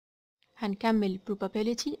هنكمل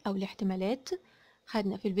probability أو الاحتمالات.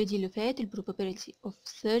 خدنا في الفيديو اللي فات ال probability of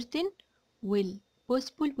certain وال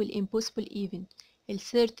possible وال impossible event. ال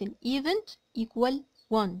certain event equal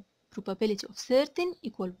 1. probability of certain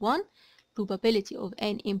equal 1. probability of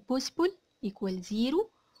an impossible equal 0.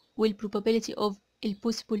 وال probability of ال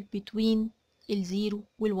possible between ال 0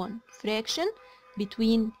 وال 1. fraction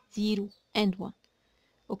between 0 and 1.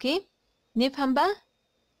 اوكي، نفهم بقى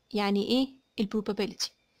يعني ايه ال probability.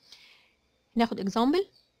 ناخد example.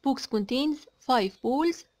 box contains 5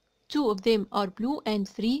 balls, 2 of them are blue and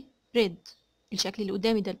 3 red. الشكل اللي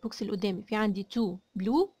قدامي ده البوكس اللي قدامي في عندي 2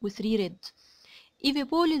 blue و 3 red. if a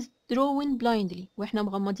ball is drawn blindly واحنا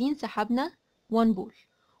مغمضين سحبنا 1 ball,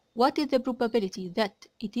 what is the probability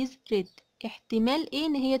that it is red؟ احتمال ايه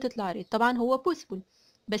ان هي تطلع red؟ طبعا هو possible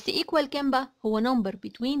بس equal كام بقى؟ هو number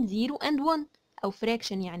between 0 and 1 او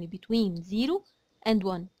fraction يعني between 0 and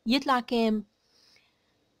 1 يطلع كام؟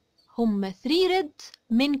 هما 3 red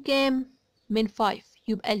من كام؟ من 5.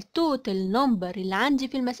 يبقى التوتال نمبر اللي عندي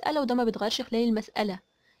في المسألة، وده ما بيتغيرش خلال المسألة،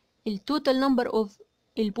 التوتال نمبر اوف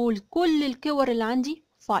البول كل الكور اللي عندي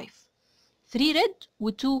 5. 3 red و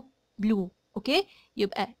 2 blue. اوكي،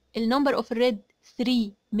 يبقى النمبر اوف الريد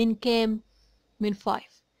 3 من كام؟ من 5.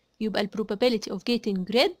 يبقى probability of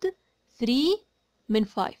getting red 3 من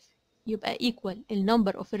 5. يبقى equal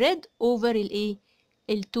النمبر اوف الريد over الايه؟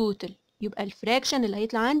 التوتال. يبقى الفراكشن اللي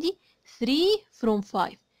هيطلع عندي 3 from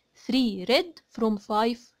 5. 3 red from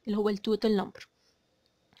 5 اللي هو التوتال نمبر.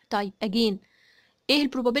 طيب again ايه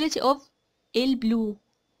probability of البلو؟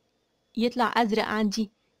 يطلع ازرق عندي.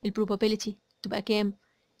 probability تبقى كام؟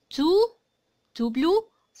 2 blue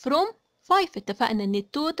from 5. اتفقنا ان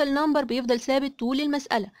التوتال نمبر بيفضل ثابت طول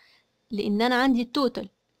المسألة لان انا عندي التوتال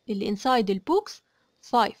اللي inside البوكس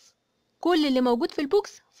 5. كل اللي موجود في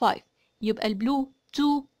البوكس 5. يبقى البلو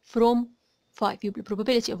 2 from 5. يبقى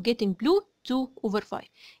probability of getting blue 2 over 5.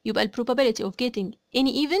 يبقى probability of getting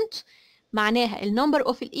any event معناها النمبر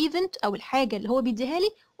اوف الايفنت او الحاجة اللي هو بيديها لي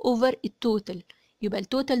over التوتال. يبقى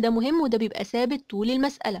التوتال ده مهم وده بيبقى ثابت طول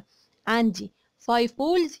المسألة. عندي 5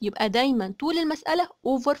 balls يبقى دايما طول المسألة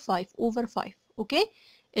over 5 over 5. اوكي،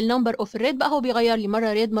 النمبر اوف الريد بقى هو بيغير لي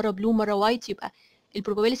مرة ريد مرة بلو مرة وايت. يبقى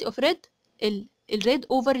probability of red الريد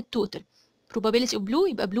over التوتال. probability of blue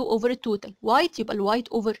يبقى blue over التوتال. white يبقى الوايت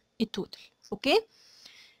over التوتال. اوكي،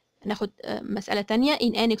 ناخد مسألة تانية.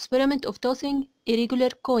 in an experiment of tossing a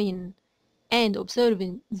regular coin and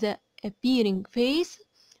observing the appearing face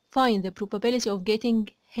find the probability of getting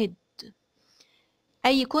head.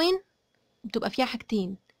 أي كوين بتبقى فيها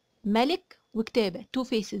حاجتين، ملك وكتابة، two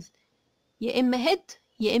faces، يا إما head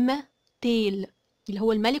يا إما tail اللي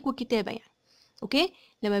هو الملك والكتابة يعني. أوكي،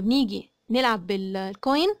 لما بنيجي نلعب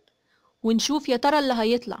بالكوين ونشوف يا ترى اللي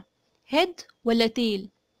هيطلع head ولا tail،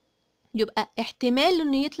 يبقى احتمال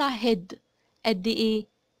إنه يطلع head قد إيه؟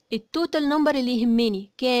 التوتال نمبر اللي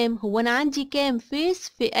يهمني كام؟ هو أنا عندي كام فيس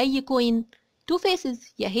في أي كوين؟ two faces،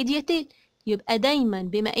 يا head يا tail. يبقى دايما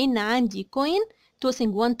بما إن عندي كوين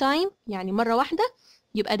tossing one time يعني مرة واحدة،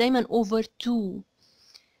 يبقى دايما over 2.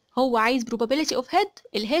 هو عايز probability of head،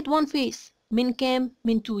 الهيد one face من كام؟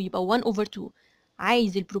 من 2 يبقى 1 over 2.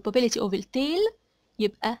 عايز probability of التيل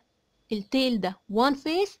يبقى التيل ده one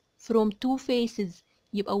face from 2 faces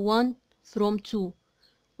يبقى 1 from 2.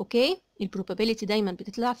 اوكي، probability دايما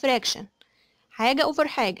بتطلع fraction، حاجة over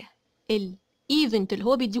حاجة. الايفنت اللي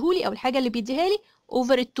هو بيديهولي او الحاجة اللي بيديها لي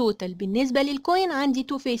over التوتال. بالنسبة للكوين عندي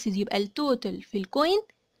 2 faces يبقى التوتال في الكوين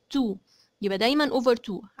 2 يبقى دايما over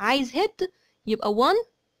 2. عايز head يبقى 1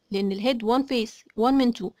 لأن الهيد 1 face 1 من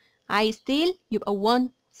 2. عايز tail يبقى 1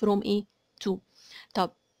 from A 2.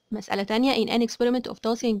 طب مسألة تانية. in an experiment of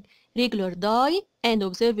tossing regular die and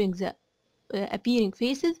observing the appearing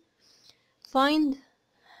faces find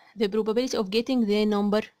the probability of getting the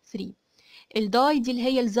number 3. الداي دي اللي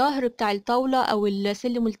هي الزهر بتاع الطاولة أو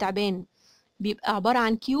السلم والتعبان، بيبقى عبارة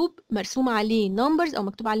عن كيوب مرسوم عليه numbers أو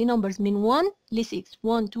مكتوب عليه numbers من 1 ل 6.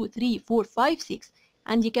 1 2 3 4 5 6.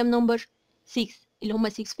 عندي كام نمبر؟ 6 اللي هما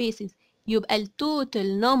 6 faces. يبقى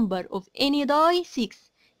التوتال نمبر اوف any die 6.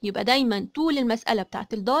 يبقى دايما طول المسألة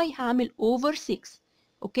بتاعت الداي هعمل over 6.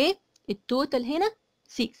 اوكي، التوتال هنا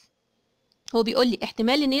 6. هو بيقول لي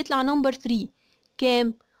احتمال ان يطلع نمبر 3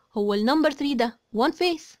 كام؟ هو النمبر 3 ده 1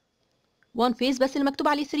 face 1 face بس اللي مكتوب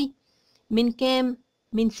عليه 3 من كام؟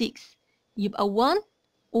 من 6. يبقى 1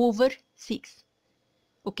 over 6.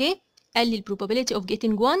 اوكي، قال لي probability of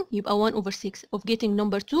getting 1 يبقى 1 over 6 of getting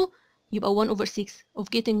number 2 يبقى 1 over 6 of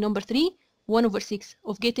getting number 3 1 over 6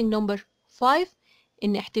 of getting number 5.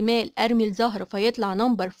 ان احتمال ارمي الزهرة فيطلع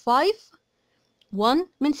number 5 1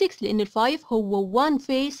 من 6 لان ال 5 هو 1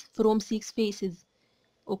 face from 6 faces.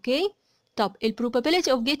 اوكي، طب ال probability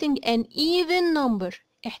of getting an even number،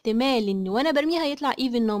 احتمال ان وانا برميها يطلع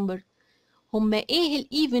even number. هما ايه ال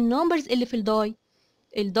even numbers اللي في الداي؟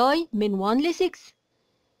 الداي من 1 ل 6،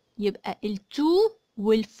 يبقى ال 2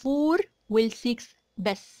 وال 4 وال 6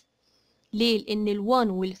 بس. ليه؟ لان ال 1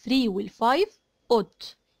 وال 3 وال 5 odd.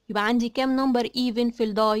 يبقى عندي كام نمبر even في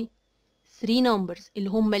الداي؟ 3 numbers اللي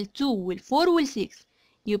هما ال 2 وال 4 وال 6.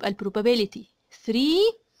 يبقى ال probability 3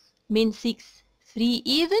 من 6، 3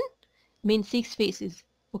 even من 6 faces.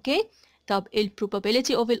 اوكي. طب ال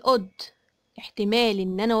probability of ال odd، احتمال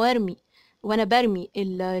ان انا وانا برمي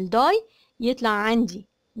الداي يطلع عندي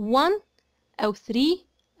 1 او 3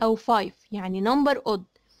 او 5، يعني number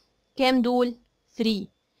odd. كام دول؟ 3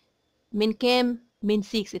 من كام؟ من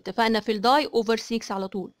 6. اتفقنا في الداي over 6 على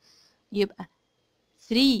طول. يبقى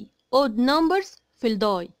 3 odd numbers في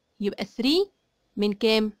الداي، يبقى 3 من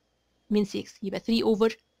كام؟ من 6، يبقى 3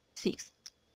 over 6.